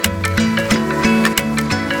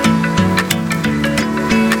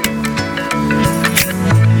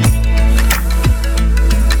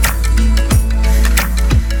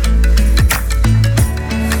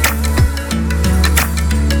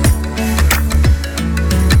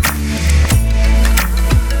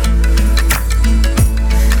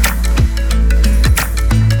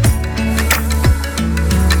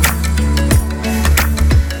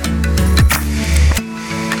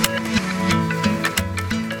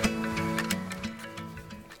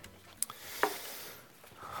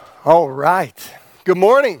All right. Good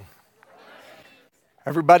morning.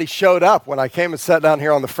 Everybody showed up. When I came and sat down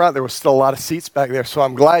here on the front, there was still a lot of seats back there, so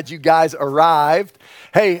I'm glad you guys arrived.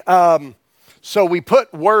 Hey, so we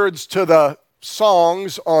put words to the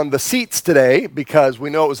songs on the seats today because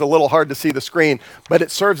we know it was a little hard to see the screen, but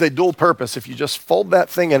it serves a dual purpose. If you just fold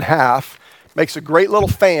that thing in half, it makes a great little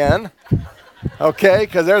fan, okay?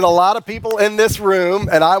 Because there's a lot of people in this room,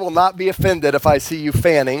 and I will not be offended if I see you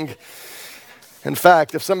fanning. In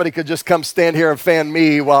fact, if somebody could just come stand here and fan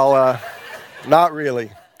me while, not really.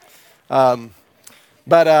 But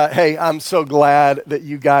hey, I'm so glad that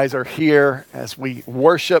you guys are here as we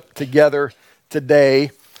worship together today.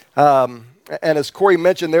 And as Corey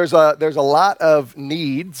mentioned, there's a lot of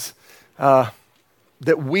needs that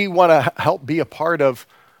we want to help be a part of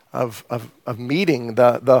meeting.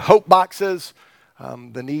 The hope boxes,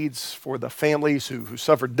 the needs for the families who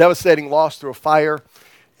suffered devastating loss through a fire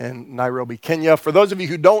in Nairobi, Kenya. For those of you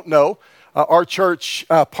who don't know, our church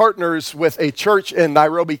partners with a church in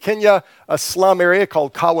Nairobi, Kenya, a slum area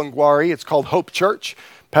called Kawangware. It's called Hope Church.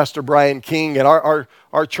 Pastor Brian King and our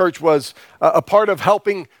church was a part of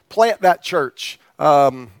helping plant that church,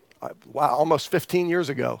 almost 15 years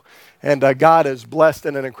ago. And God has blessed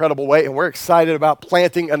in an incredible way, and we're excited about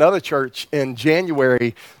planting another church in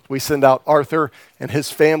January. We send out Arthur and his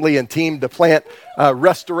family and team to plant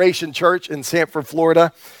Restoration Church in Sanford,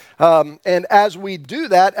 Florida. And as we do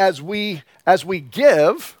that, as we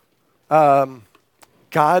give,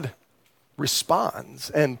 God responds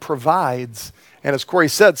and provides. And as Corey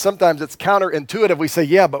said, sometimes it's counterintuitive. We say,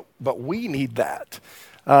 yeah, but we need that.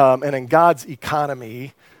 And in God's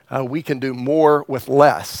economy, we can do more with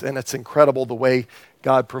less, and it's incredible the way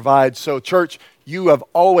God provides. So, church, you have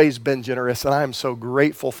always been generous, and I am so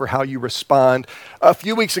grateful for how you respond. A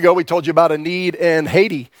few weeks ago, we told you about a need in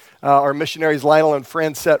Haiti. Our missionaries, Lionel and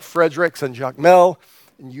Francette Fredericks and Jacques Mel,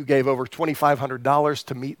 and you gave over $2,500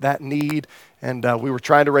 to meet that need. And we were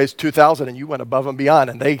trying to raise $2,000, and you went above and beyond.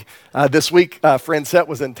 And this week, Francette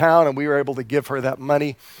was in town, and we were able to give her that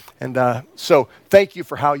money. And so thank you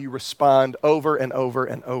for how you respond over and over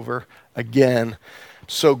and over again.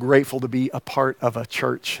 So grateful to be a part of a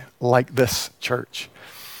church like this church.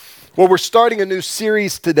 Well, we're starting a new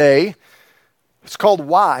series today. It's called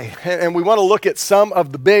Why? And we want to look at some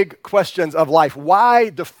of the big questions of life. Why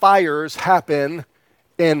do fires happen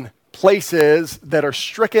in places that are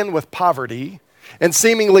stricken with poverty, and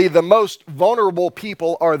seemingly the most vulnerable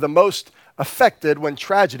people are the most affected when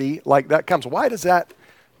tragedy like that comes? Why does that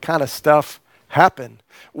kind of stuff happen?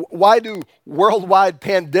 Why do worldwide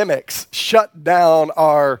pandemics shut down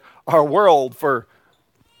our world for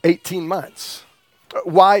 18 months?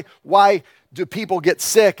 Why do people get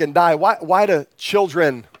sick and die? Why do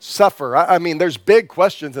children suffer? I mean, there's big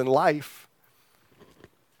questions in life.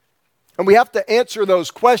 And we have to answer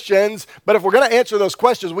those questions, but if we're going to answer those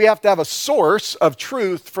questions, we have to have a source of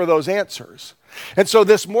truth for those answers. And so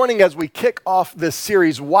this morning, as we kick off this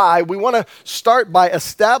series, Why, we want to start by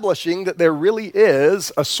establishing that there really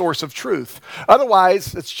is a source of truth.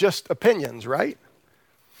 Otherwise, it's just opinions, right?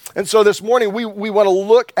 And so this morning, we want to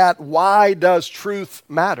look at why does truth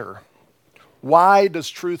matter? Why does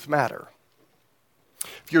truth matter?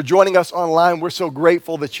 If you're joining us online, we're so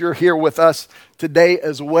grateful that you're here with us today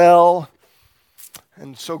as well.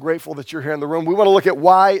 And so grateful that you're here in the room. We want to look at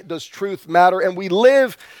why does truth matter? And we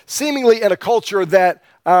live seemingly in a culture that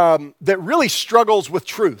really struggles with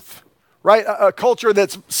truth, right? A culture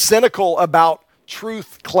that's cynical about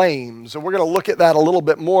truth claims. And we're going to look at that a little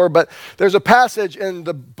bit more. But there's a passage in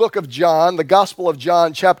the book of John, the Gospel of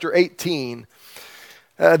John, chapter 18.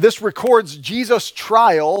 This records Jesus'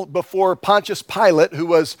 trial before Pontius Pilate, who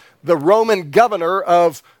was the Roman governor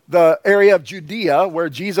of the area of Judea where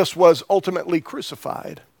Jesus was ultimately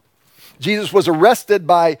crucified. Jesus was arrested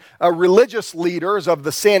by religious leaders of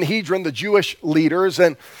the Sanhedrin, the Jewish leaders,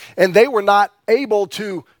 and they were not able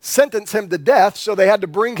to sentence him to death, so they had to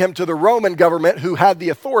bring him to the Roman government who had the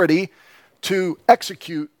authority to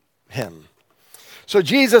execute him. So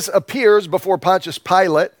Jesus appears before Pontius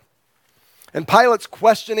Pilate, and Pilate's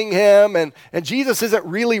questioning him, and Jesus isn't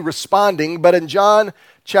really responding. But in John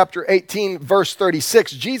chapter 18, verse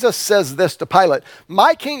 36, Jesus says this to Pilate,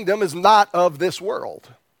 "My kingdom is not of this world.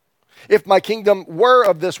 If my kingdom were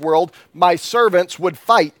of this world, my servants would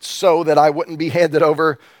fight so that I wouldn't be handed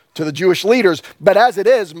over to the Jewish leaders. But as it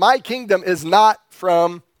is, my kingdom is not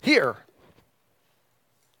from here."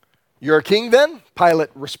 "You're a king then?" Pilate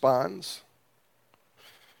responds.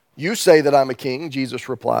 "You say that I'm a king," Jesus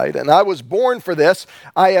replied, "and I was born for this.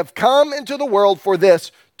 I have come into the world for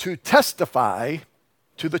this, to testify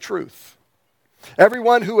to the truth.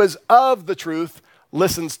 Everyone who is of the truth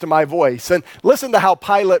listens to my voice. And listen to how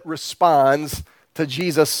Pilate responds to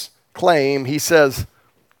Jesus' claim. He says,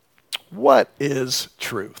 "What is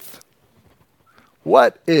truth?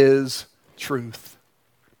 What is truth?"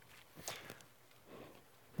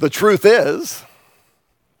 The truth is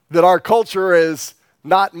that our culture is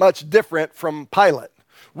not much different from Pilate.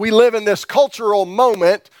 We live in this cultural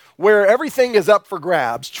moment where everything is up for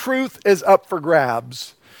grabs. Truth is up for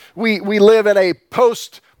grabs. We live in a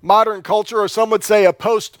post-modern culture, or some would say a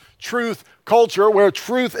post-truth culture, where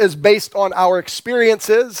truth is based on our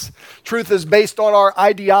experiences. Truth is based on our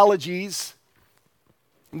ideologies.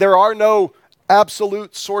 There are no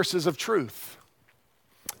absolute sources of truth.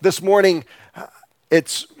 This morning,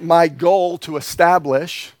 it's my goal to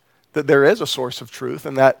establish that there is a source of truth,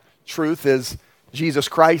 and that truth is Jesus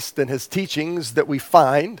Christ and his teachings that we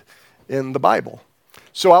find in the Bible.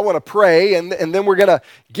 So I want to pray, and then we're going to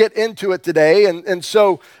get into it today. And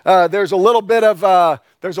so there's a little bit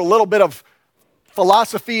of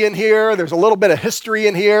philosophy in here. There's a little bit of history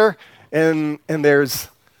in here, and there's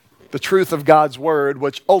the truth of God's word,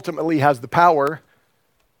 which ultimately has the power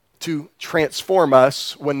to transform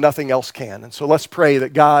us when nothing else can. And so let's pray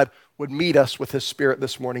that God would meet us with his Spirit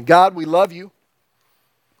this morning. God, we love you.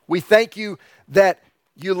 We thank you that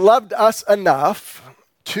you loved us enough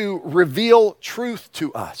to reveal truth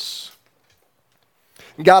to us.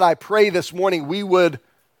 God, I pray this morning we would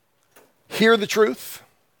hear the truth,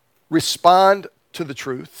 respond to the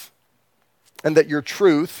truth, and that your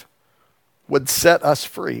truth would set us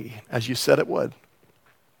free, as you said it would.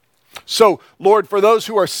 So, Lord, for those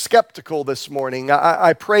who are skeptical this morning,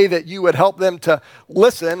 I pray that you would help them to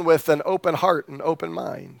listen with an open heart and open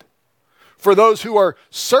mind. For those who are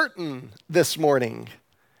certain this morning,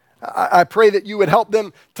 I pray that you would help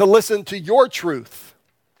them to listen to your truth.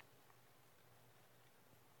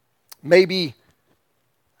 Maybe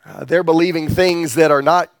they're believing things that are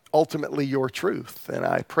not ultimately your truth, and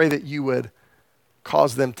I pray that you would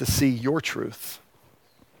cause them to see your truth,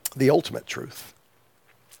 the ultimate truth.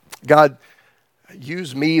 God,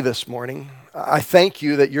 use me this morning. I thank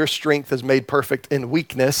you that your strength is made perfect in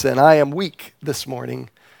weakness, and I am weak this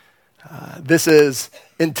morning. This is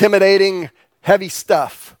intimidating, heavy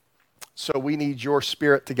stuff, so we need your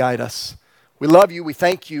Spirit to guide us. We love you. We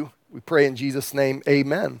thank you. We pray in Jesus' name,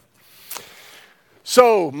 amen.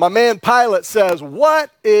 So my man Pilate says,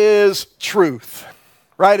 what is truth?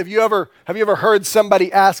 Right? Have you ever heard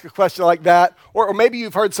somebody ask a question like that? Or maybe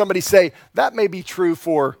you've heard somebody say, that may be true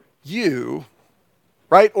for you,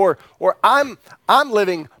 right? Or I'm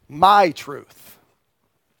living my truth.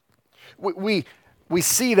 We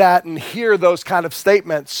see that and hear those kind of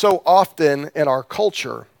statements so often in our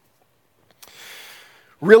culture.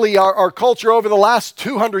 Really, our culture over the last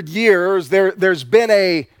 200 years, there's been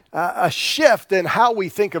a shift in how we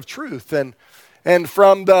think of truth. And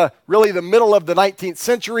from the middle of the 19th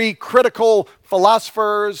century, critical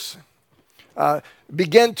philosophers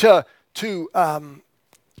began to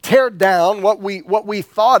tear down what we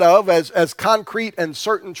thought of as concrete and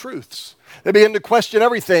certain truths. They began to question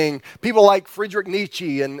everything. People like Friedrich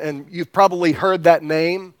Nietzsche, and you've probably heard that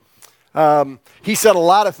name. He said a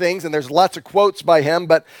lot of things, and there's lots of quotes by him,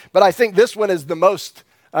 but I think this one is the most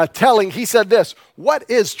telling. He said this: "What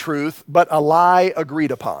is truth but a lie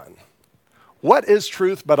agreed upon?" What is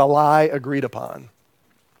truth but a lie agreed upon?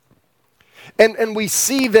 And we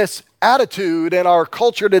see this attitude in our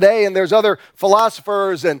culture today, and there's other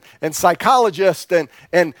philosophers and psychologists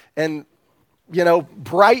and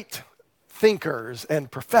bright thinkers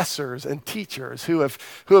and professors and teachers who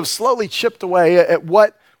have slowly chipped away at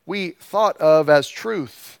what we thought of as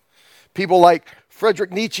truth. People like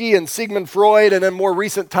Friedrich Nietzsche and Sigmund Freud, and in more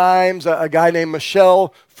recent times, a guy named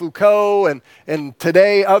Michel Foucault, and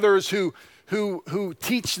today others who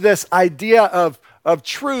teach this idea of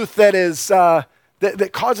truth that is that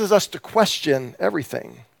causes us to question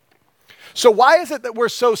everything. So why is it that we're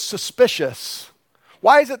so suspicious?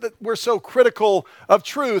 Why is it that we're so critical of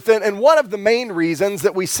truth? And one of the main reasons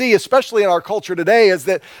that we see, especially in our culture today, is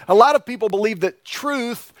that a lot of people believe that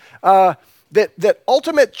truth, that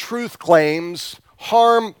ultimate truth claims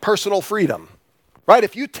harm personal freedom. Right?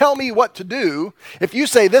 If you tell me what to do, if you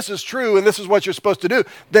say this is true and this is what you're supposed to do,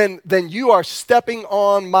 then you are stepping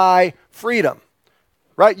on my freedom.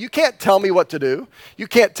 Right? You can't tell me what to do. You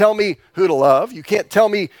can't tell me who to love. You can't tell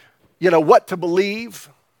me, what to believe.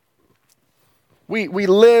 We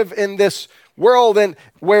live in this world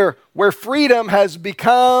where freedom has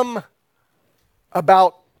become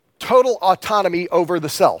about total autonomy over the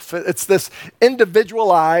self. It's this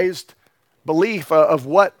individualized belief of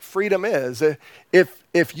what freedom is.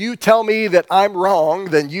 If you tell me that I'm wrong,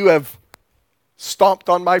 then you have stomped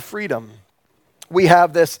on my freedom. We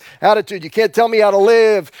have this attitude. You can't tell me how to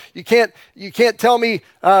live. You can't tell me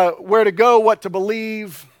where to go, what to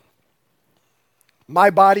believe. My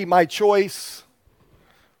body, my choice.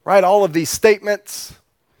 Right? All of these statements.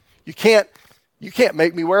 You can't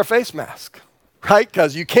make me wear a face mask. Right?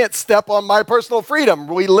 Because you can't step on my personal freedom.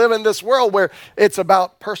 We live in this world where it's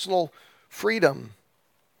about personal freedom.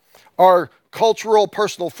 Our cultural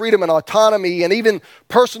personal freedom and autonomy and even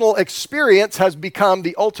personal experience has become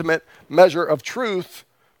the ultimate measure of truth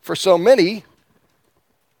for so many.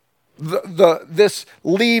 This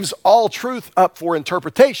leaves all truth up for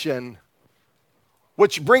interpretation,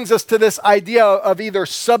 which brings us to this idea of either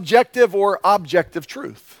subjective or objective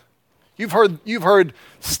truth. You've heard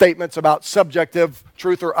statements about subjective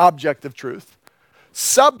truth or objective truth.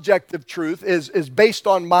 Subjective truth is based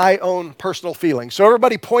on my own personal feelings. So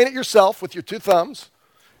everybody point at yourself with your two thumbs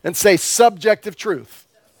and say subjective truth.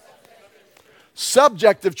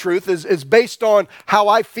 Subjective truth is based on how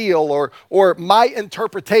I feel or my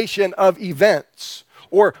interpretation of events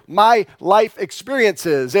or my life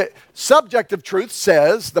experiences. Subjective truth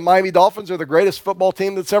says the Miami Dolphins are the greatest football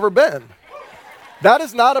team that's ever been. That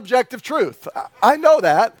is not objective truth. I know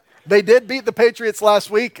that. They did beat the Patriots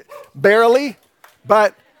last week, barely,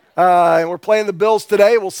 but we're playing the Bills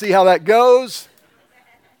today. We'll see how that goes.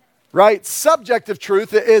 Right? Subjective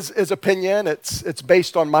truth is opinion. It's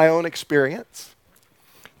based on my own experience.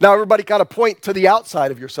 Now, everybody kind of point to the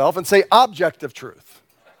outside of yourself and say objective truth.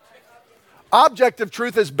 Objective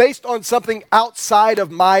truth is based on something outside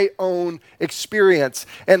of my own experience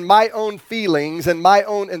and my own feelings and my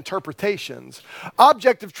own interpretations.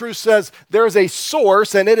 Objective truth says there is a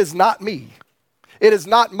source and it is not me. It is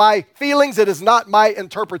not my feelings. It is not my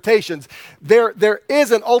interpretations. There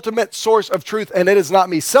is an ultimate source of truth and it is not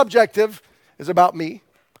me. Subjective is about me.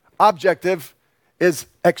 Objective is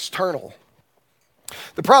external.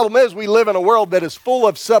 The problem is we live in a world that is full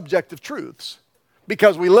of subjective truths.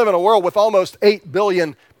 Because we live in a world with almost 8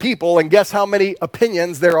 billion people, and guess how many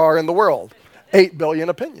opinions there are in the world? 8 billion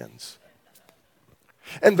opinions.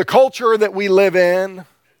 And the culture that we live in,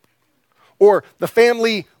 or the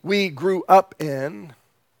family we grew up in,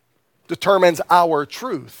 determines our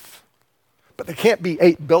truth. But there can't be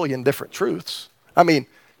 8 billion different truths. I mean,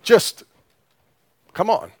 just, come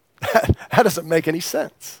on. That doesn't make any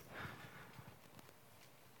sense.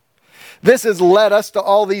 This has led us to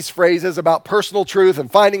all these phrases about personal truth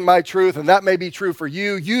and finding my truth, and that may be true for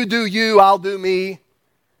you. You do you, I'll do me,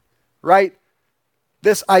 right?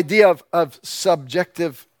 This idea of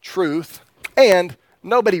subjective truth, and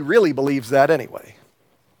nobody really believes that anyway,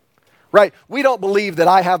 right? We don't believe that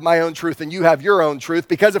I have my own truth and you have your own truth,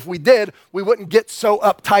 because if we did, we wouldn't get so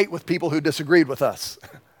uptight with people who disagreed with us.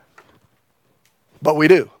 But we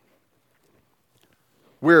do.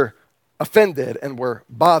 We're offended and we're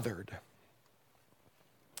bothered.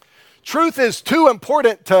 Truth is too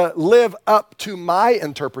important to live up to my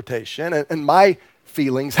interpretation and my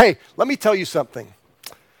feelings. Hey, let me tell you something.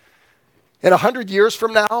 In 100 years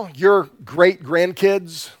from now, your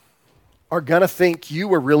great-grandkids are going to think you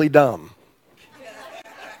were really dumb.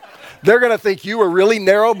 They're going to think you were really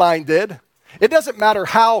narrow-minded. It doesn't matter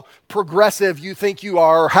how progressive you think you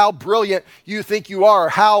are, or how brilliant you think you are, or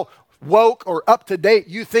how woke or up-to-date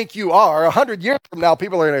you think you are. 100 years from now,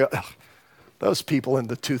 people are going to go, those people in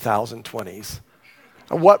the 2020s,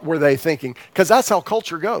 what were they thinking? Because that's how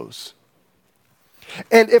culture goes.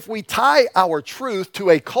 And if we tie our truth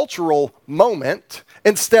to a cultural moment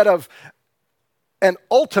instead of an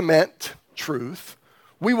ultimate truth,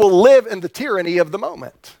 we will live in the tyranny of the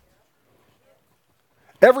moment.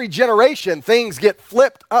 Every generation, things get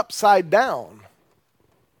flipped upside down.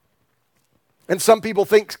 And some people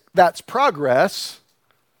think that's progress,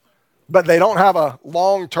 but they don't have a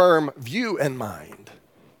long-term view in mind.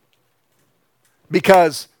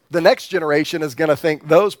 Because the next generation is going to think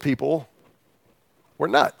those people were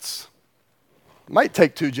nuts. It might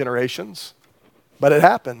take 2 generations, but it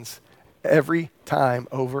happens every time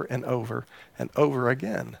over and over and over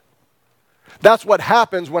again. That's what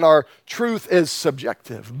happens when our truth is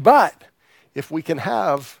subjective. But if we can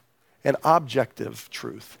have an objective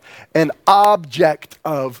truth, an object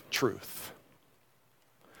of truth.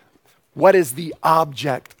 What is the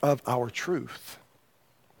object of our truth?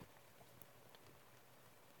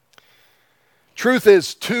 Truth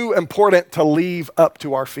is too important to leave up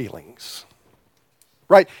to our feelings,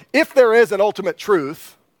 right? If there is an ultimate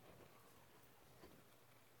truth,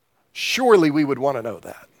 surely we would want to know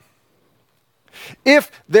that.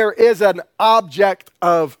 If there is an object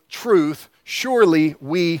of truth, surely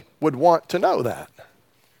we would want to know that.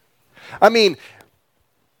 I mean,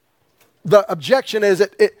 the objection is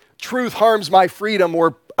that truth harms my freedom,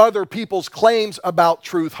 or other people's claims about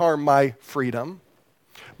truth harm my freedom.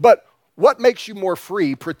 But what makes you more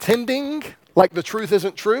free? Pretending like the truth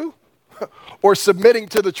isn't true or submitting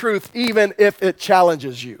to the truth even if it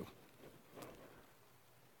challenges you?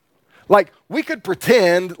 Like, we could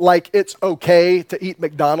pretend like it's okay to eat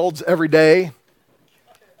McDonald's every day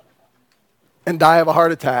and die of a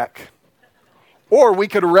heart attack. Or we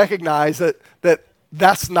could recognize that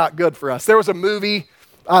that's not good for us. There was a movie,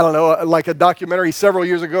 I don't know, like a documentary several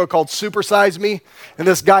years ago called Super Size Me. And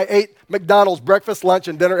this guy ate McDonald's breakfast, lunch,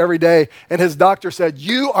 and dinner every day. And his doctor said,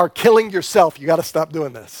 "You are killing yourself. You got to stop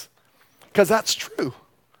doing this." Because that's true.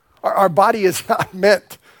 Our body is not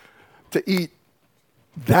meant to eat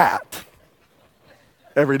that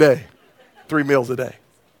every day, 3 meals a day.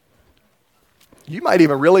 You might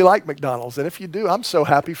even really like McDonald's. And if you do, I'm so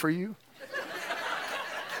happy for you.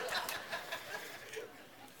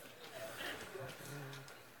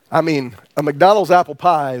 I mean, a McDonald's apple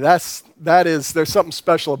pie, there's something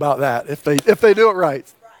special about that if they do it right.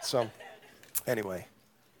 So, anyway.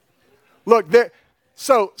 Look,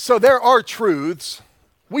 so there are truths.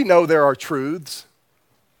 We know there are truths.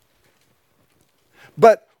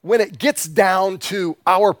 But when it gets down to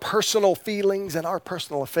our personal feelings and our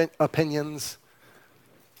personal opinions,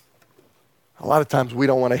 a lot of times we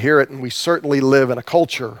don't want to hear it, and we certainly live in a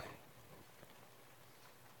culture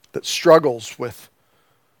that struggles with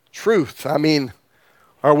truth. I mean,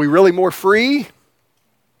 are we really more free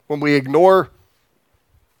when we ignore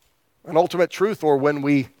an ultimate truth or when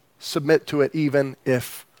we submit to it even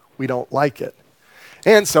if we don't like it?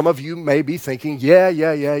 And some of you may be thinking, yeah,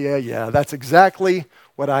 that's exactly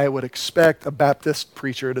what I would expect a Baptist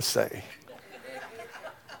preacher to say.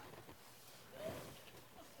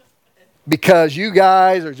 Because you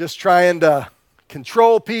guys are just trying to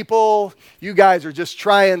control people. You guys are just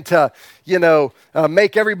trying to,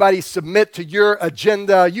 make everybody submit to your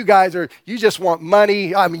agenda. You just want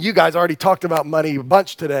money. I mean, you guys already talked about money a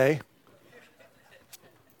bunch today.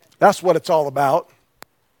 That's what it's all about.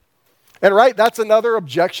 And right, that's another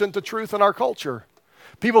objection to truth in our culture.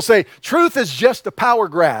 People say, truth is just a power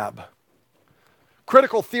grab.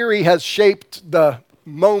 Critical theory has shaped the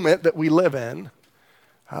moment that we live in.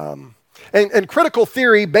 And critical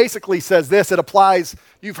theory basically says this. It applies,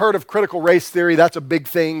 you've heard of critical race theory. That's a big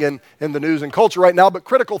thing in the news and culture right now. But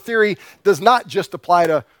critical theory does not just apply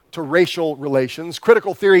to racial relations.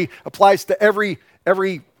 Critical theory applies to every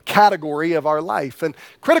category of our life. And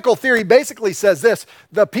critical theory basically says this: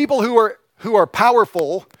 the people who are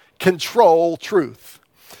powerful control truth.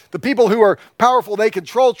 The people who are powerful, they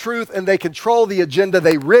control truth and they control the agenda.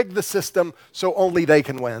 They rig the system so only they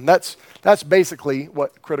can win. That's basically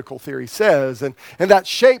what critical theory says. And that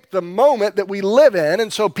shaped the moment that we live in.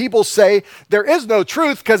 And so people say there is no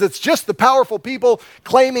truth because it's just the powerful people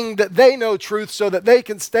claiming that they know truth so that they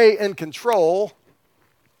can stay in control.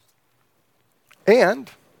 And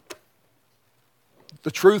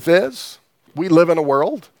the truth is, we live in a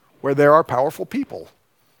world where there are powerful people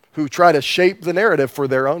who try to shape the narrative for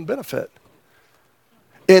their own benefit.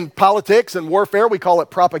 In politics and warfare, we call it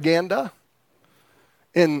propaganda.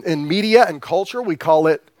 In media and culture, we call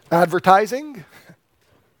it advertising.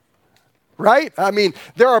 Right? I mean,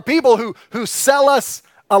 there are people who sell us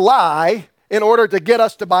a lie in order to get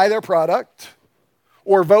us to buy their product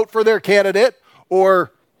or vote for their candidate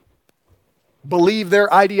or believe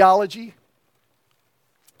their ideology.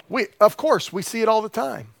 Of course, we see it all the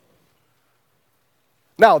time.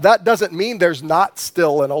 Now, that doesn't mean there's not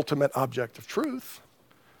still an ultimate object of truth.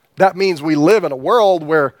 That means we live in a world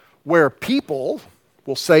where people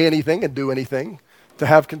will say anything and do anything to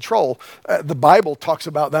have control. The Bible talks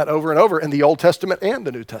about that over and over in the Old Testament and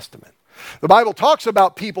the New Testament. The Bible talks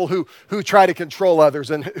about people who try to control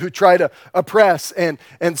others and who try to oppress and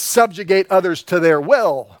subjugate others to their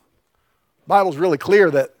will. The Bible's really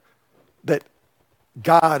clear that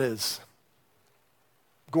God is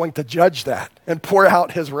going to judge that and pour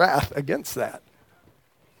out his wrath against that.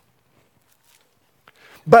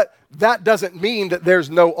 But that doesn't mean that there's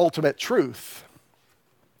no ultimate truth.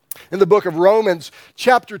 In the book of Romans,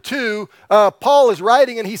 chapter 2, Paul is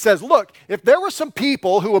writing and he says, look, if there were some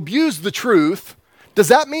people who abused the truth, does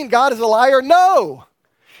that mean God is a liar? No.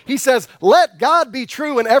 He says, let God be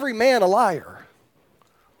true and every man a liar.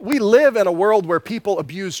 We live in a world where people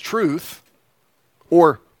abuse truth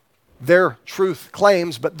or their truth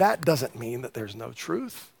claims, but that doesn't mean that there's no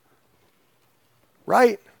truth.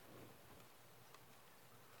 Right?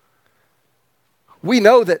 We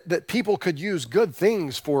know that people could use good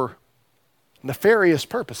things for nefarious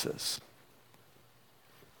purposes.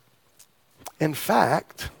 In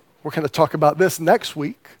fact, we're going to talk about this next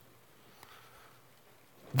week.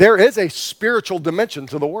 there is a spiritual dimension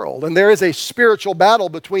to the world, and there is a spiritual battle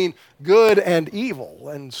between good and evil.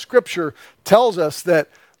 And Scripture tells us that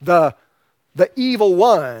the evil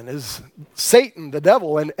one is Satan, the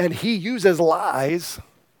devil, and he uses lies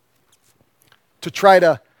to try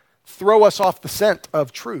to throw us off the scent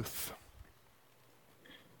of truth.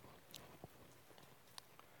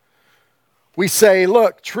 We say,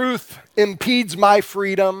 look, truth impedes my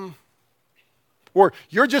freedom. Or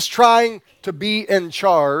you're just trying to be in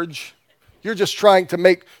charge. You're just trying to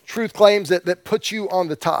make truth claims that put you on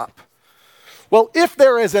the top. Well, if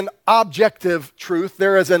there is an objective truth,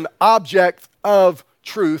 there is an object of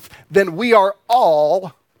truth, then we are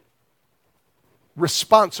all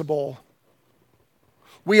responsible.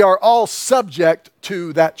 We are all subject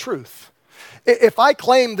to that truth. If I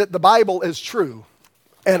claim that the Bible is true,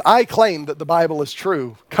 and I claim that the Bible is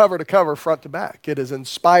true, cover to cover, front to back. It is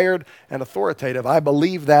inspired and authoritative. I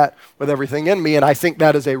believe that with everything in me, and I think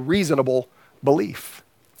that is a reasonable belief.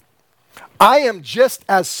 I am just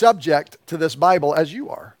as subject to this Bible as you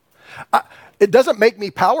are. It doesn't make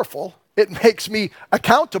me powerful. It makes me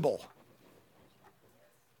accountable.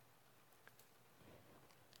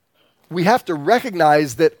 We have to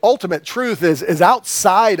recognize that ultimate truth is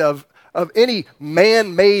outside of any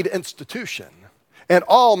man-made institution. And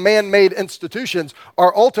all man-made institutions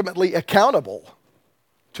are ultimately accountable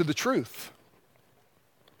to the truth.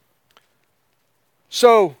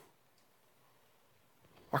 So,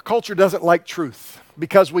 our culture doesn't like truth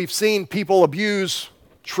because we've seen people abuse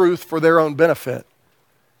truth for their own benefit.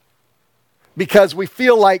 Because we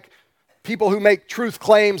feel like people who make truth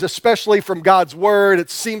claims, especially from God's Word, it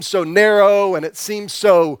seems so narrow and it seems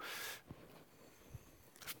so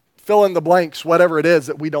fill in the blanks, whatever it is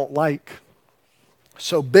that we don't like.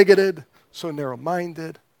 So bigoted, so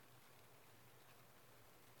narrow-minded,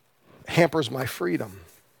 hampers my freedom.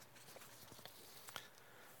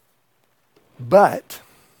 But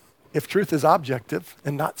if truth is objective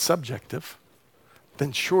and not subjective,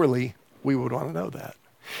 then surely we would want to know that.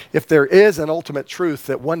 If there is an ultimate truth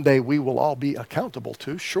that one day we will all be accountable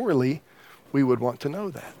to, surely we would want to know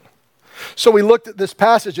that. So we looked at this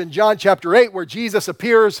passage in John chapter 8 where Jesus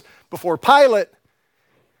appears before Pilate.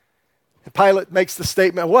 And Pilate makes the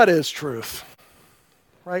statement, what is truth?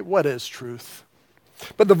 Right? What is truth?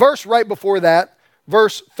 But the verse right before that,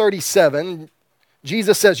 verse 37,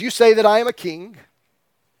 Jesus says, you say that I am a king,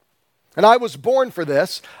 and I was born for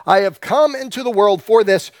this. I have come into the world for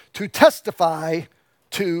this, to testify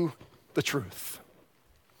to the truth.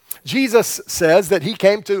 Jesus says that he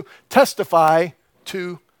came to testify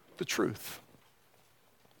to the truth.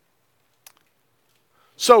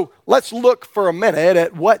 So let's look for a minute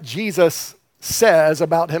at what Jesus says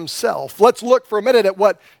about himself. Let's look for a minute at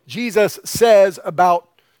what Jesus says about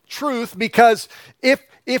truth, because if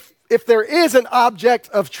there is an object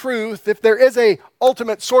of truth, if there is an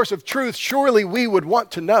ultimate source of truth, surely we would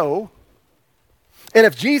want to know. And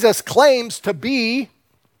if Jesus claims to be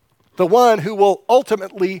the one who will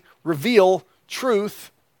ultimately reveal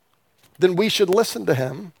truth, then we should listen to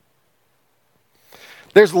him.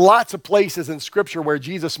 There's lots of places in Scripture where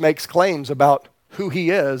Jesus makes claims about who he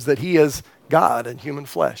is, that he is God in human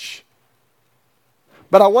flesh.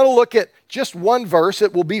 But I want to look at just one verse.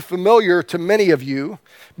 It will be familiar to many of you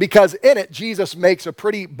because in it, Jesus makes a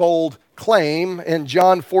pretty bold claim in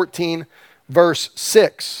John 14, verse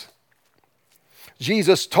 6.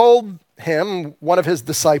 Jesus told him, one of his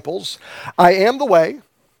disciples, I am the way,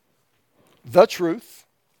 the truth,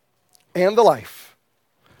 and the life.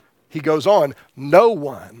 He goes on, no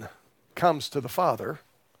one comes to the Father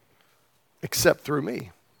except through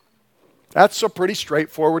me. That's a pretty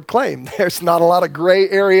straightforward claim. There's not a lot of gray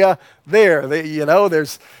area there.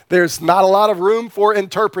 There's not a lot of room for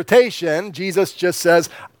interpretation. Jesus just says,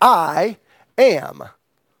 I am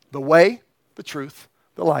the way, the truth,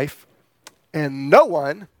 the life, and no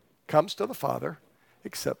one comes to the Father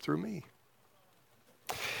except through me.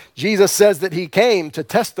 Jesus says that he came to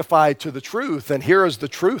testify to the truth, and here is the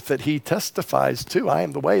truth that he testifies to. I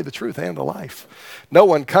am the way, the truth, and the life. No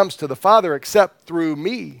one comes to the Father except through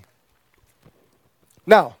me.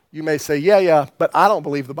 Now, you may say, yeah, but I don't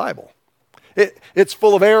believe the Bible. It's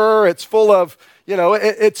full of error. It's full of,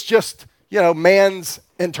 it's just, man's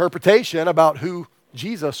interpretation about who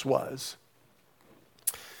Jesus was.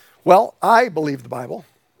 Well, I believe the Bible,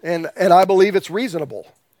 and I believe it's reasonable.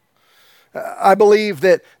 I believe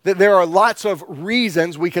that there are lots of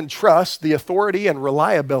reasons we can trust the authority and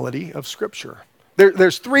reliability of Scripture.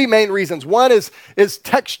 There's three main reasons. One is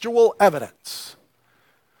textual evidence.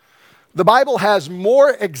 The Bible has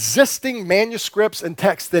more existing manuscripts and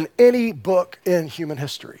texts than any book in human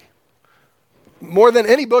history. more than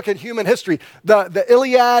any book in human history. The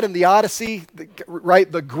Iliad and the Odyssey,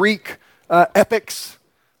 right, the Greek epics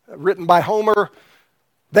written by Homer,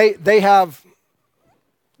 they have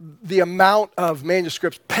the amount of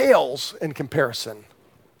manuscripts pales in comparison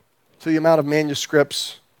to the amount of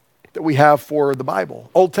manuscripts that we have for the Bible,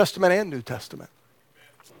 Old Testament and New Testament.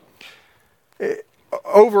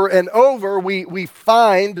 Over and over, we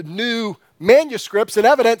find new manuscripts and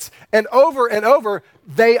evidence, and over,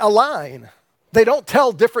 they align. They don't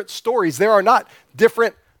tell different stories. There are not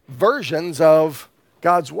different versions of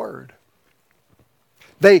God's Word.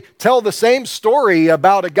 They tell the same story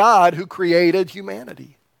about a God who created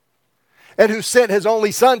humanity and who sent his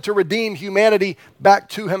only Son to redeem humanity back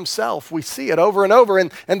to himself. We see it over and over,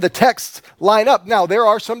 and the texts line up. Now, there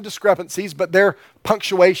are some discrepancies, but their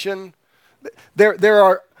punctuation, there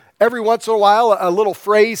are, every once in a while, a little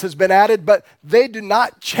phrase has been added, but they do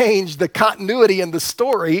not change the continuity and the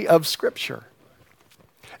story of Scripture.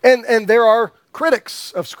 And there are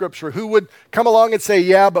critics of Scripture who would come along and say,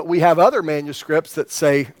 yeah, but we have other manuscripts that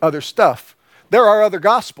say other stuff. There are other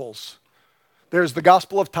Gospels. There's the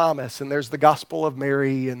Gospel of Thomas, and there's the Gospel of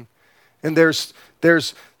Mary, and there's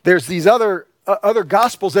these other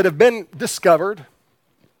Gospels that have been discovered,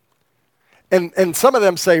 and some of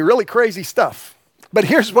them say really crazy stuff. But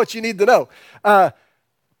here's what you need to know.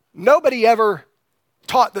 Nobody ever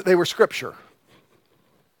taught that they were Scripture.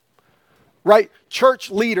 Right? Church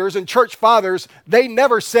leaders and church fathers, they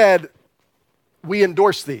never said, we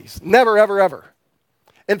endorse these. Never, ever, ever.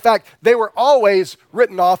 In fact, they were always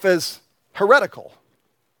written off as heretical.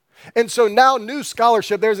 And so now new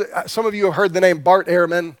scholarship, some of you have heard the name Bart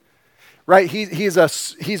Ehrman, right? He's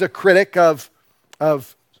a critic of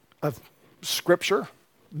Scripture,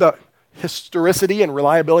 the historicity and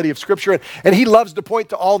reliability of Scripture, and he loves to point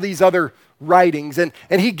to all these other writings, and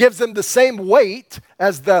he gives them the same weight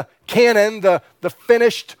as the canon, the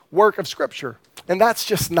finished work of Scripture. And that's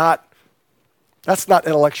just not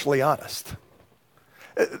intellectually honest.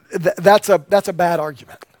 That's a bad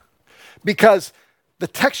argument, because the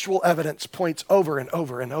textual evidence points over and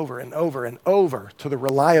over and over and over and over to the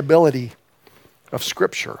reliability of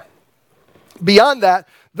Scripture. Beyond that,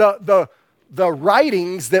 the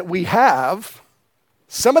writings that we have,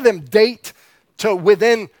 some of them date to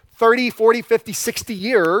within 30, 40, 50, 60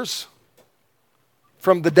 years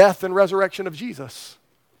from the death and resurrection of Jesus.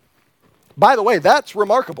 By the way, that's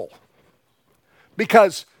remarkable,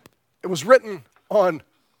 because it was written on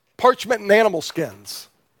parchment and animal skins.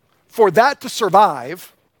 For that to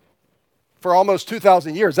survive for almost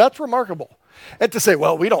 2,000 years, that's remarkable. And to say,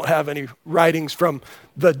 well, we don't have any writings from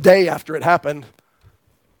the day after it happened.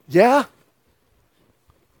 Yeah?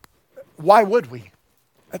 Why would we?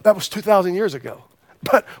 That was 2,000 years ago.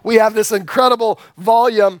 But we have this incredible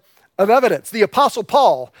volume of evidence. The Apostle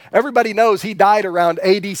Paul, everybody knows he died around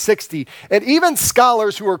AD 60. And even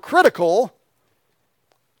scholars who are critical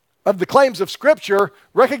of the claims of Scripture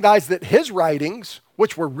recognize that his writings,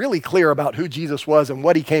 which were really clear about who Jesus was and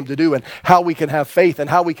what he came to do and how we can have faith and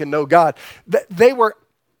how we can know God,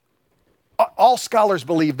 all scholars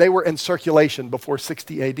believe they were in circulation before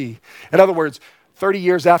 60 AD. In other words, 30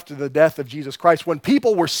 years after the death of Jesus Christ, when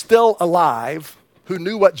people were still alive who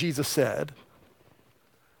knew what Jesus said,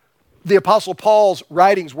 the Apostle Paul's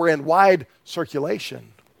writings were in wide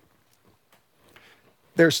circulation.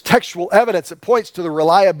 There's textual evidence that points to the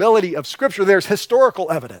reliability of Scripture. There's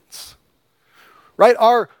historical evidence, right?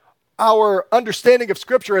 Our understanding of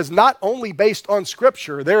Scripture is not only based on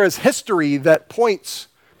Scripture. There is history that points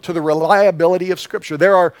to the reliability of Scripture.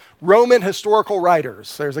 There are Roman historical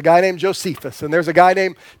writers. There's a guy named Josephus, and there's a guy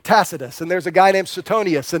named Tacitus, and there's a guy named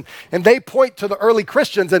Suetonius, and they point to the early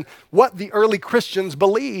Christians and what the early Christians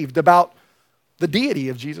believed about the deity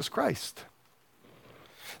of Jesus Christ.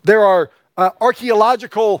 There are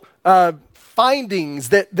archaeological findings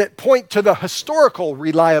that point to the historical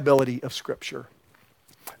reliability of Scripture.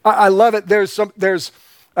 I love it. There's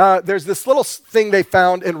this little thing they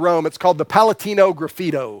found in Rome. It's called the Palatino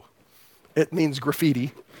Graffito. It means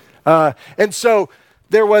graffiti. And so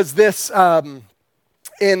there was this,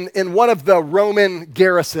 in one of the Roman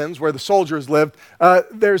garrisons where the soldiers lived,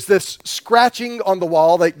 there's this scratching on the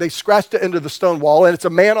wall. They scratched it into the stone wall, and it's a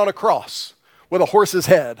man on a cross with a horse's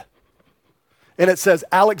head. And it says,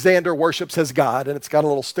 Alexander worships his God, and it's got a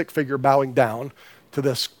little stick figure bowing down to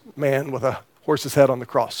this man with a horse's head on the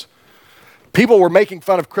cross. People were making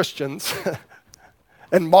fun of Christians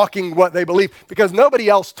and mocking what they believe because nobody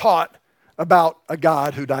else taught about a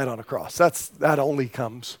God who died on a cross. That only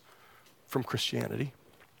comes from Christianity.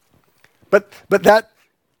 But that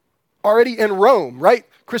already in Rome, right?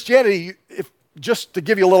 Christianity, just to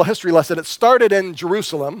give you a little history lesson, it started in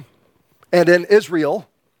Jerusalem, and in Israel,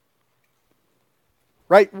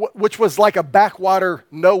 right, which was like a backwater,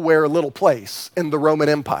 nowhere little place in the Roman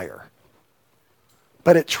Empire.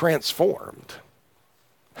 But it transformed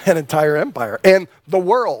an entire empire and the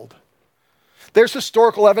world. There's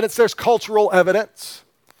historical evidence, there's cultural evidence.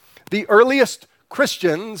 The earliest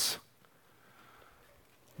Christians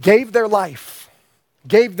gave their life,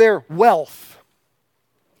 gave their wealth,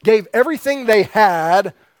 gave everything they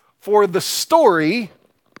had for the story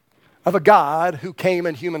of a God who came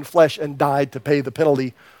in human flesh and died to pay the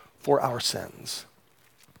penalty for our sins.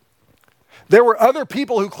 There were other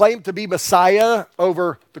people who claimed to be Messiah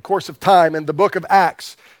over the course of time. In the book of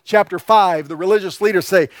Acts, chapter 5, the religious leaders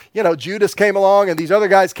say, Judas came along and these other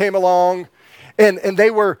guys came along, and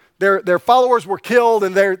their followers were killed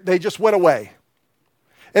and they just went away.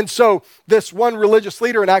 And so this one religious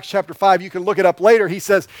leader in Acts chapter 5, you can look it up later, he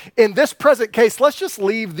says, in this present case, let's just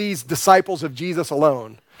leave these disciples of Jesus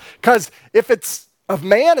alone. Because if it's of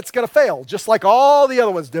man, it's going to fail, just like all the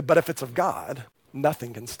other ones did. But if it's of God,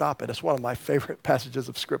 nothing can stop it. It's one of my favorite passages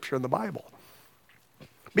of Scripture in the Bible.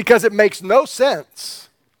 Because it makes no sense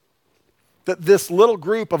that this little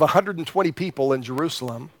group of 120 people in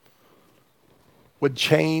Jerusalem would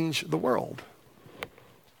change the world.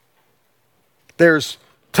 There's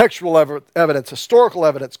textual evidence, historical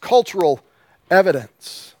evidence, cultural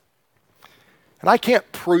evidence. And I can't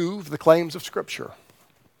prove the claims of Scripture,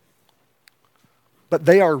 but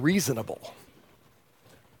they are reasonable.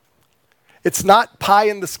 It's not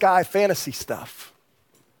pie-in-the-sky fantasy stuff.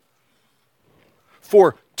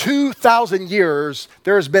 For 2,000 years,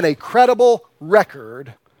 there has been a credible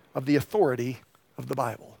record of the authority of the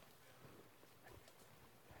Bible.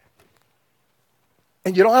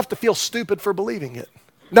 And you don't have to feel stupid for believing it.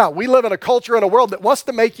 Now, we live in a culture and a world that wants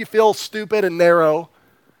to make you feel stupid and narrow,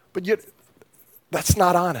 but that's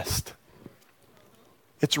not honest.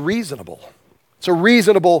 It's reasonable. It's a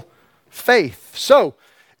reasonable faith. So,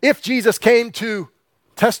 if Jesus came to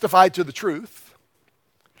testify to the truth,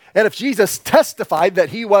 and if Jesus testified that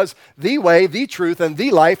he was the way, the truth, and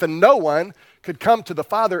the life, and no one could come to the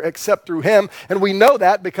Father except through him, and we know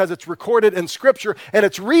that because it's recorded in Scripture, and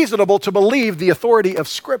it's reasonable to believe the authority of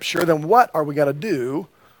Scripture, then what are we going to do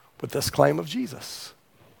with this claim of Jesus?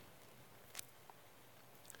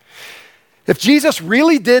 If Jesus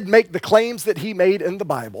really did make the claims that he made in the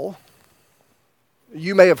Bible,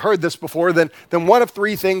 you may have heard this before, then one of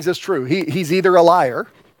three things is true. He's either a liar,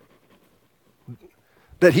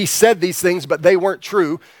 that he said these things, but they weren't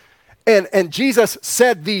true, and Jesus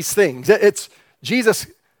said these things.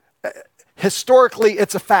 Historically,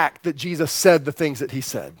 it's a fact that Jesus said the things that he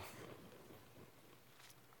said.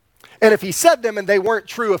 And if he said them and they weren't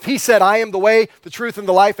true, if he said, I am the way, the truth, and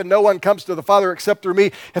the life, and no one comes to the Father except through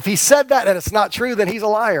me, if he said that and it's not true, then he's a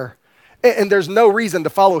liar. And there's no reason to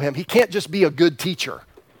follow him. He can't just be a good teacher,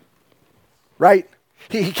 right?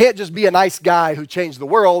 He can't just be a nice guy who changed the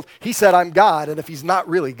world. He said, I'm God, and if he's not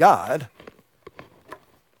really God,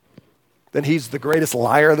 then he's the greatest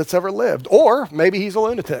liar that's ever lived. Or maybe he's a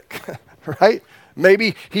lunatic, right?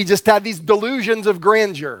 Maybe he just had these delusions of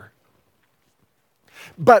grandeur.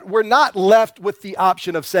 But we're not left with the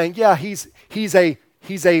option of saying, yeah, he's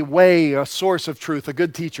a way, a source of truth, a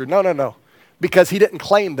good teacher. No. Because he didn't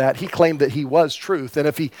claim that. He claimed that he was truth. And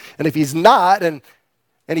if he's not, and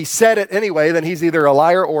he said it anyway, then he's either a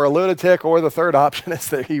liar or a lunatic, or the third option is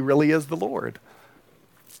that he really is the Lord.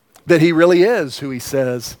 That he really is who he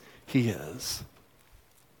says he is.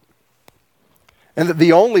 And that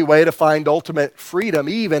the only way to find ultimate freedom,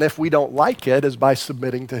 even if we don't like it, is by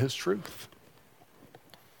submitting to his truth.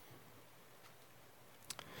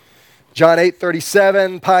 John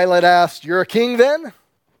 8:37, Pilate asked, you're a king then?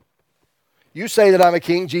 You say that I'm a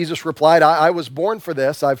king. Jesus replied, I was born for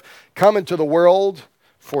this. I've come into the world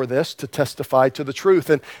for this, to testify to the truth.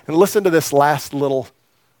 And listen to this last little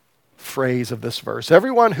phrase of this verse.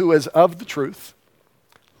 Everyone who is of the truth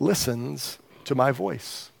listens to my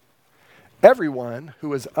voice. Everyone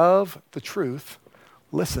who is of the truth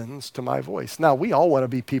listens to my voice. Now, we all want to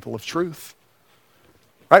be people of truth,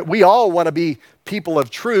 right? We all want to be people of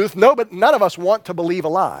truth. No, but none of us want to believe a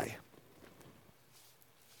lie.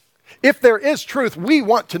 If there is truth, we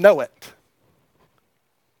want to know it.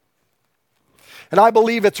 And I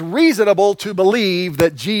believe it's reasonable to believe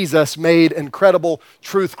that Jesus made incredible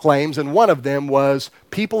truth claims, and one of them was,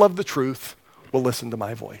 people of the truth will listen to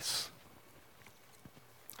my voice.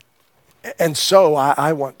 And so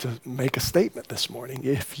I want to make a statement this morning.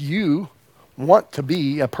 If you want to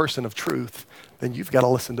be a person of truth, then you've got to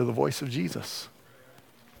listen to the voice of Jesus.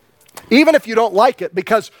 Even if you don't like it,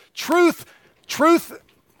 because truth,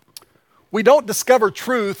 we don't discover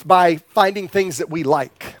truth by finding things that we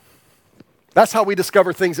like. That's how we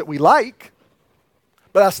discover things that we like,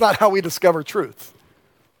 but that's not how we discover truth.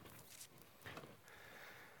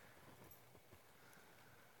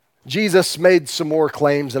 Jesus made some more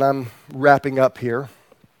claims, and I'm wrapping up here.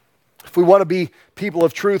 If we want to be people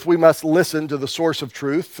of truth, we must listen to the source of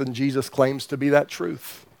truth, and Jesus claims to be that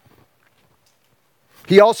truth.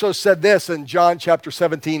 He also said this in John chapter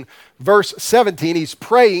 17, verse 17. He's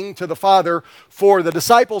praying to the Father for the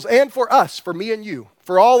disciples and for us, for me and you,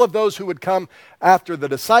 for all of those who would come after the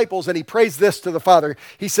disciples. And he prays this to the Father.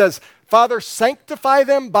 He says, Father, sanctify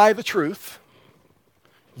them by the truth.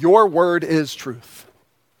 Your word is truth.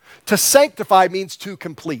 To sanctify means to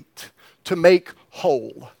complete, to make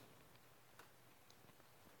whole.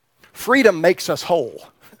 Freedom makes us whole.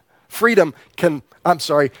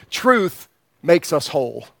 Truth makes us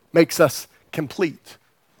whole, makes us complete.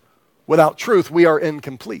 Without truth, we are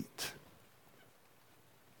incomplete.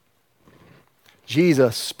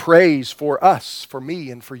 Jesus prays for us, for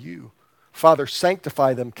me, and for you. Father,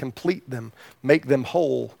 sanctify them, complete them, make them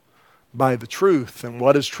whole by the truth. And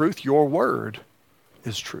what is truth? Your word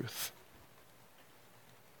is truth.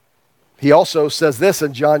 He also says this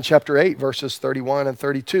in John chapter 8, verses 31 and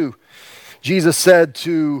 32. Jesus said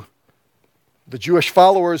to the Jewish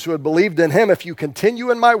followers who had believed in him, if you continue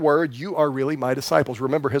in my word, you are really my disciples.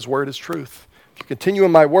 Remember, his word is truth. If you continue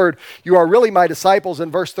in my word, you are really my disciples. In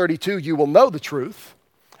verse 32, you will know the truth,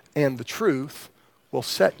 and the truth will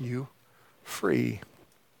set you free.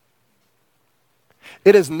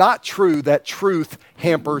 It is not true that truth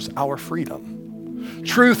hampers our freedom.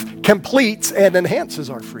 Truth completes and enhances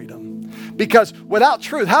our freedom. Because without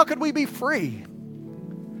truth, how could we be free?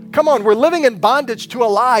 Come on, we're living in bondage to a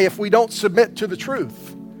lie if we don't submit to the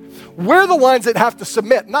truth. We're the ones that have to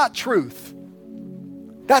submit, not truth.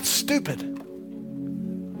 That's stupid.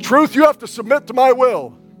 Truth, you have to submit to my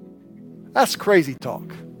will. That's crazy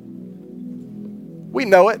talk. We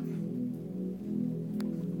know it.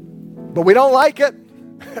 But we don't like it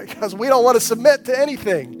because we don't want to submit to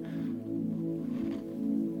anything.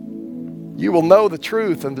 You will know the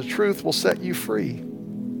truth, and the truth will set you free.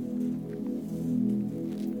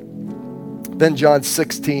 Then John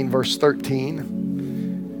 16, verse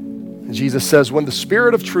 13, Jesus says, when the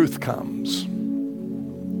Spirit of truth comes,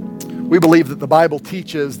 we believe that the Bible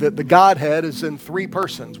teaches that the Godhead is in three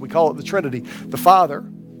persons. We call it the Trinity: the Father,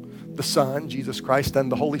 the Son, Jesus Christ,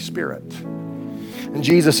 and the Holy Spirit. And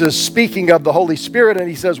Jesus is speaking of the Holy Spirit, and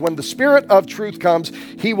he says, when the Spirit of truth comes,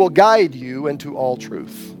 he will guide you into all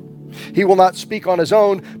truth. He will not speak on his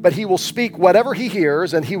own, but he will speak whatever he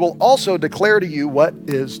hears, and he will also declare to you what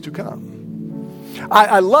is to come.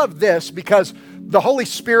 I love this because the Holy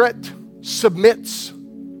Spirit submits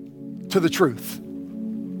to the truth.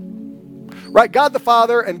 Right? God the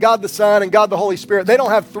Father and God the Son and God the Holy Spirit, they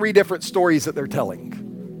don't have three different stories that they're telling.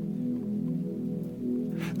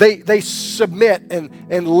 They submit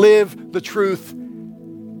and live the truth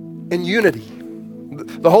in unity.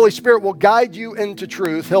 The Holy Spirit will guide you into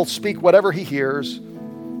truth. He'll speak whatever he hears,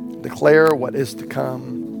 declare what is to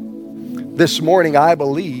come. This morning, I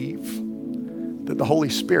believe that the Holy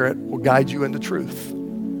Spirit will guide you into truth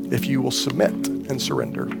if you will submit and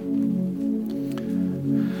surrender.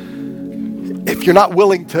 If you're not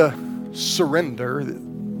willing to surrender,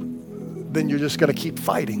 then you're just going to keep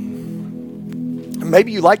fighting.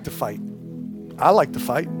 Maybe you like to fight. I like to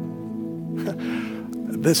fight.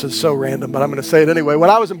 This is so random, but I'm going to say it anyway. When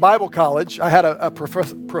I was in Bible college, I had a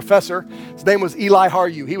professor. His name was Eli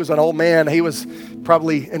Haryu. He was an old man. He was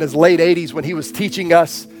probably in his late 80s when he was teaching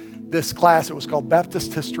us this class. It was called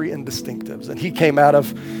Baptist History and Distinctives. And he came out of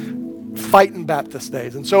fighting Baptist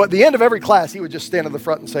days. And so at the end of every class, he would just stand in the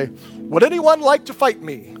front and say, would anyone like to fight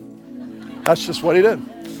me? That's just what he did.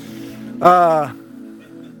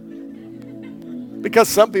 Because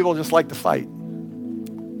some people just like to fight.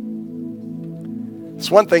 It's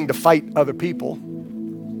one thing to fight other people,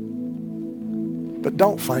 but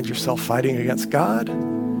don't find yourself fighting against God.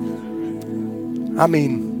 I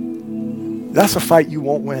mean, that's a fight you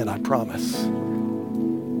won't win, I promise.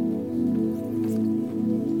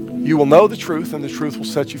 You will know the truth, and the truth will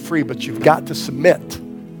set you free, but you've got to submit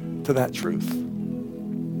to that truth.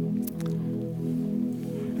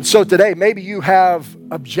 And so today, maybe you have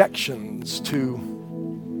objections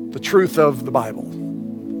to the truth of the Bible.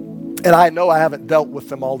 And I know I haven't dealt with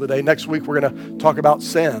them all today. Next week, we're going to talk about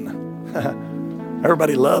sin.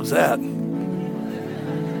 Everybody loves that.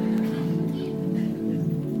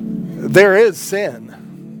 There is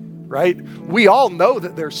sin, right? We all know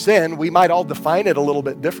that there's sin. We might all define it a little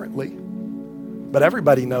bit differently, but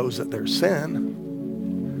everybody knows that there's sin.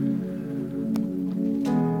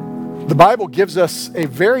 The Bible gives us a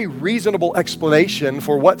very reasonable explanation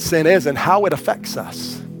for what sin is and how it affects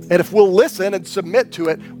us. And if we'll listen and submit to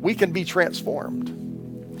it, we can be transformed.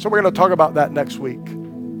 So we're going to talk about that next week.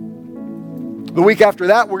 The week after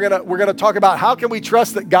that, we're going to talk about how can we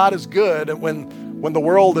trust that God is good when the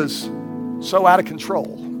world is so out of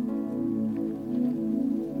control.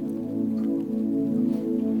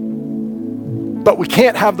 But we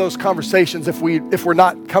can't have those conversations if we're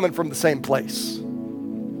not coming from the same place.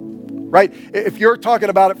 Right? If you're talking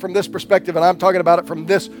about it from this perspective and I'm talking about it from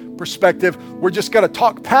this perspective, we're just going to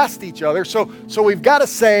talk past each other. So we've got to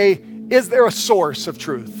say, is there a source of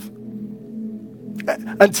truth?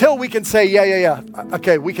 Until we can say, yeah.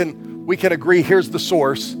 Okay, we can agree, here's the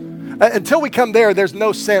source. Until we come there, there's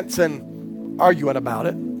no sense in arguing about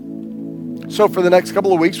it. So for the next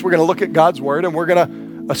couple of weeks, we're going to look at God's word and we're going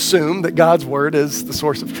to assume that God's word is the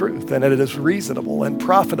source of truth and that it is reasonable and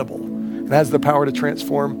profitable and has the power to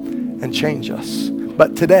transform and change us.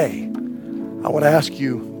 But today, I want to ask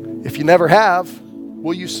you, if you never have,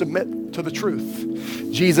 will you submit to the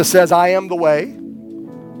truth? Jesus says, I am the way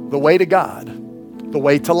to God, the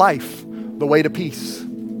way to life, the way to peace,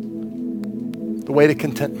 the way to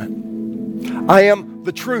contentment. I am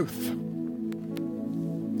the truth.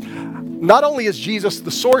 Not only is Jesus the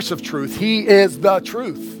source of truth, he is the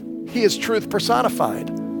truth. He is truth personified.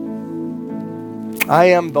 I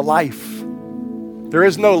am the life. There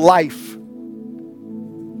is no life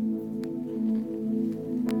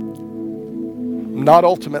not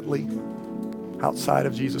ultimately outside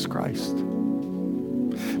of Jesus Christ.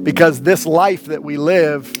 Because this life that we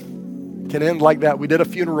live can end like that. We did a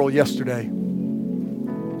funeral yesterday.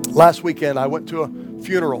 Last weekend, I went to a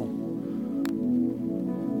funeral.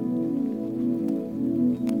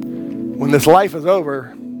 When this life is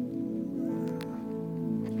over,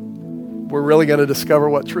 we're really going to discover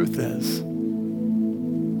what truth is.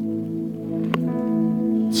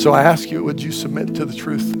 So I ask you, would you submit to the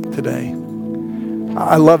truth today?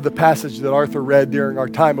 I love the passage that Arthur read during our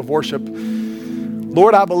time of worship.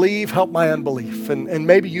 Lord, I believe, help my unbelief. And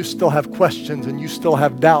maybe you still have questions and you still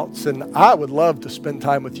have doubts. And I would love to spend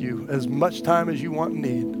time with you, as much time as you want and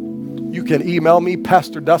need. You can email me,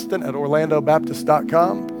 Pastor Dustin at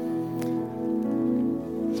orlandobaptist.com.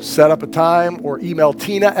 Set up a time, or email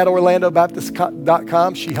Tina at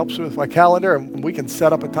orlandobaptist.com. She helps me with my calendar, and we can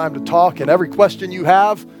set up a time to talk. And every question you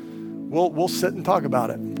have, we'll sit and talk about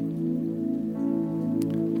it.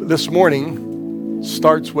 This morning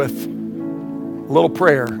starts with a little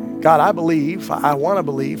prayer. God, I believe. I want to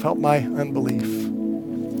believe. Help my unbelief.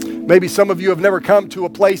 Maybe some of you have never come to a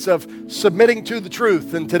place of submitting to the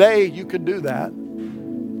truth, and today you could do that.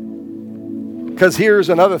 Because here's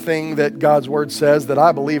another thing that God's word says that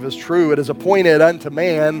I believe is true. It is appointed unto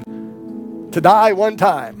man to die one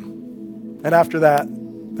time. And after that,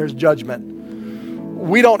 there's judgment.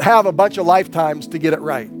 We don't have a bunch of lifetimes to get it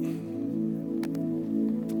right.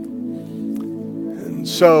 And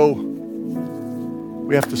so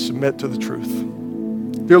we have to submit to the truth.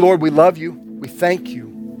 Dear Lord, we love you. We thank you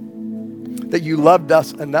that you loved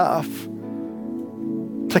us enough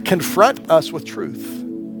to confront us with truth.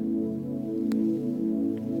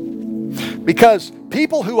 Because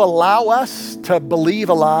people who allow us to believe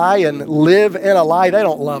a lie and live in a lie, they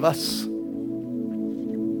don't love us.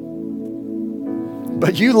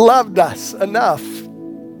 But you loved us enough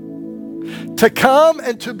to come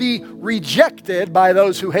and to be rejected by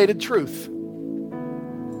those who hated truth,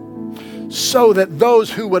 so that those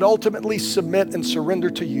who would ultimately submit and surrender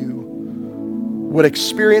to you would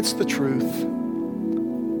experience the truth,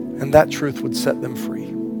 and that truth would set them free.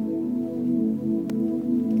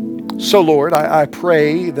 So, Lord, I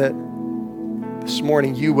pray that this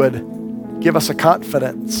morning you would give us a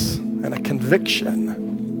confidence and a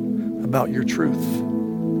conviction about your truth.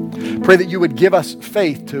 Pray that you would give us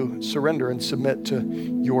faith to surrender and submit to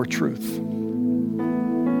your truth.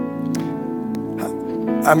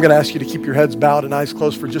 I'm going to ask you to keep your heads bowed and eyes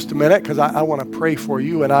closed for just a minute, because I want to pray for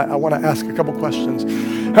you, and I want to ask a couple questions.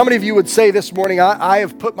 How many of you would say this morning, I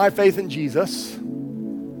have put my faith in Jesus?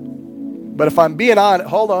 But if I'm being honest,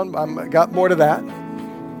 hold on, I've got more to that.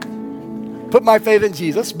 Put my faith in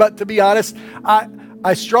Jesus, but to be honest,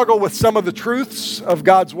 I struggle with some of the truths of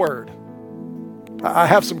God's word. I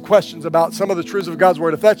have some questions about some of the truths of God's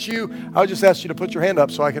word. If that's you, I would just ask you to put your hand up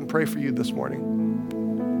so I can pray for you this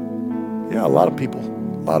morning. Yeah, a lot of people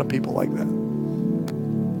like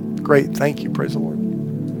that. Great, thank you, praise the Lord.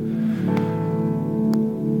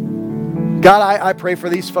 God, I pray for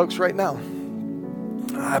these folks right now.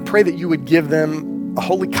 I pray that you would give them a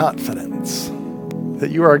holy confidence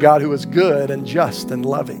that you are a God who is good and just and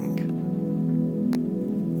loving.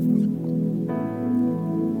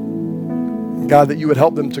 God, that you would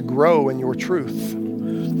help them to grow in your truth,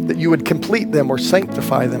 that you would complete them or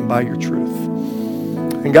sanctify them by your truth.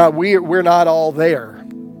 And God, we're not all there.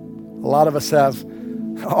 All of us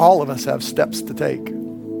have steps to take.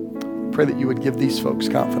 Pray that you would give these folks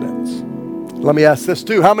confidence. Let me ask this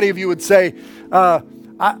too. How many of you would say, I'm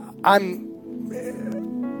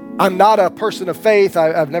not a person of faith.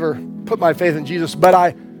 I've never put my faith in Jesus,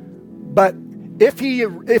 but if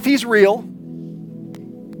he's real,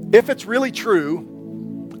 if it's really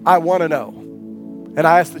true, I want to know. And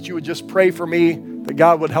I ask that you would just pray for me, that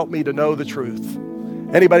God would help me to know the truth.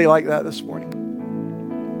 Anybody like that this morning?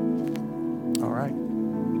 All right.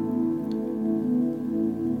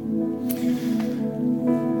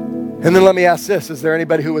 And then let me ask this. Is there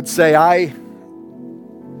anybody who would say, I've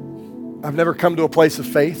never come to a place of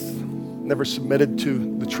faith, never submitted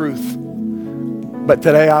to the truth, but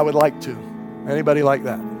today I would like to? Anybody like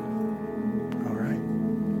that? All right.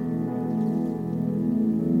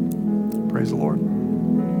 Praise the Lord.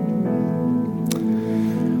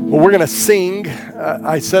 Well, we're going to sing.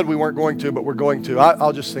 I said we weren't going to, but we're going to.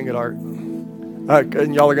 I'll just sing it, Art.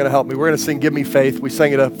 And y'all are going to help me. We're going to sing Give Me Faith. We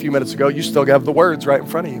sang it a few minutes ago. You still have the words right in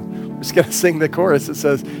front of you. We're just going to sing the chorus. It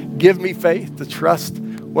says, give me faith to trust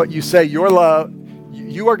what you say. Your love,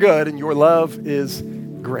 you are good, and your love is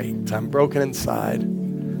great. I'm broken inside.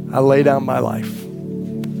 I lay down my life.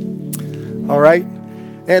 All right?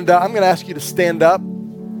 And I'm going to ask you to stand up.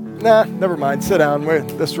 Nah, never mind. Sit down.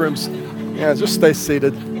 This room's, just stay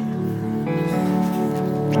seated.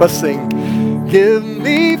 Let's sing. Give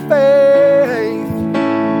me faith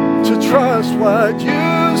to trust what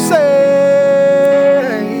you say,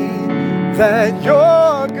 that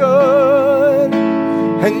you're good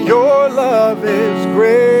and your love is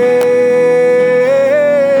great.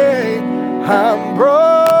 I'm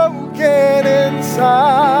broken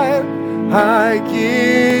inside. I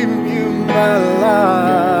give you my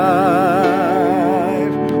life.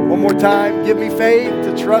 One more time. Give me faith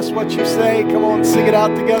to trust what you say. Come on, sing it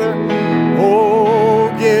out together. Oh,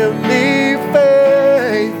 give me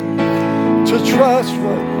faith to trust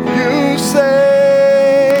what you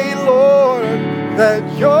say, Lord, that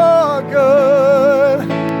you're good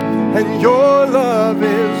and your love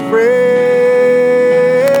is great.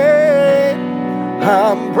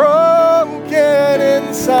 I'm broken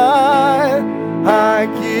inside. I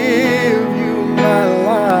give you my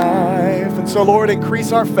life. And so, Lord,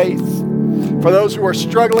 increase our faith. For those who are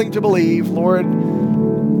struggling to believe, Lord,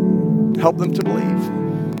 help them to believe.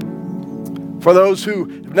 For those who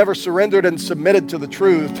have never surrendered and submitted to the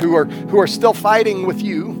truth, who are still fighting with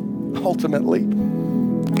you, ultimately,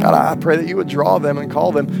 God, I pray that you would draw them and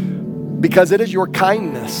call them, because it is your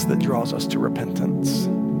kindness that draws us to repentance.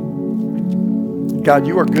 God,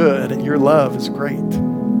 you are good and your love is great.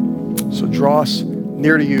 So draw us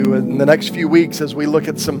near to you. In the next few weeks, as we look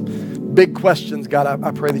at some big questions, God,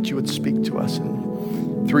 I pray that you would speak to us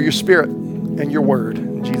through your Spirit and your word.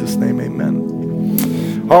 In Jesus' name,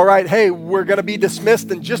 amen. All right, hey, we're going to be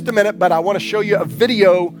dismissed in just a minute, but I want to show you a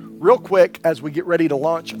video real quick as we get ready to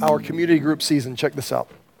launch our community group season. Check this out.